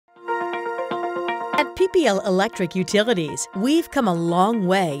At PPL Electric Utilities, we've come a long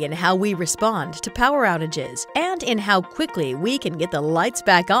way in how we respond to power outages and in how quickly we can get the lights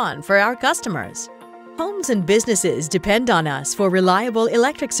back on for our customers. Homes and businesses depend on us for reliable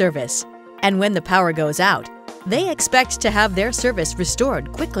electric service, and when the power goes out, they expect to have their service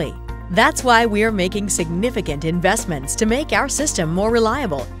restored quickly. That's why we're making significant investments to make our system more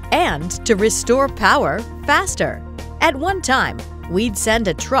reliable and to restore power faster. At one time, we'd send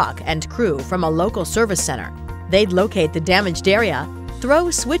a truck and crew from a local service center. They'd locate the damaged area,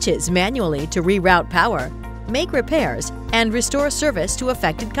 throw switches manually to reroute power, make repairs, and restore service to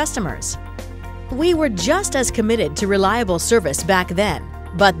affected customers. We were just as committed to reliable service back then,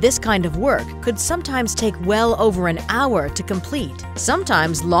 but this kind of work could sometimes take well over an hour to complete,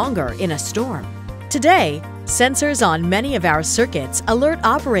 sometimes longer in a storm. Today, sensors on many of our circuits alert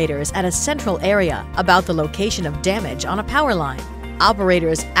operators at a central area about the location of damage on a power line.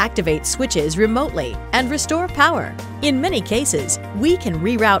 Operators activate switches remotely and restore power. In many cases, we can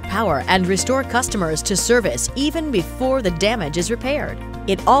reroute power and restore customers to service even before the damage is repaired.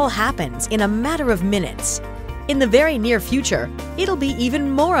 It all happens in a matter of minutes. In the very near future, it'll be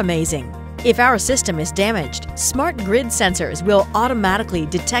even more amazing. If our system is damaged, smart grid sensors will automatically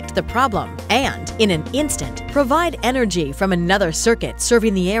detect the problem and, in an instant, provide energy from another circuit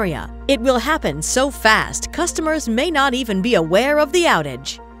serving the area. It will happen so fast, customers may not even be aware of the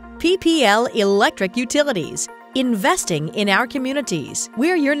outage. PPL Electric Utilities, investing in our communities.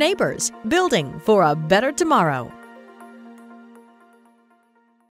 We're your neighbors, building for a better tomorrow.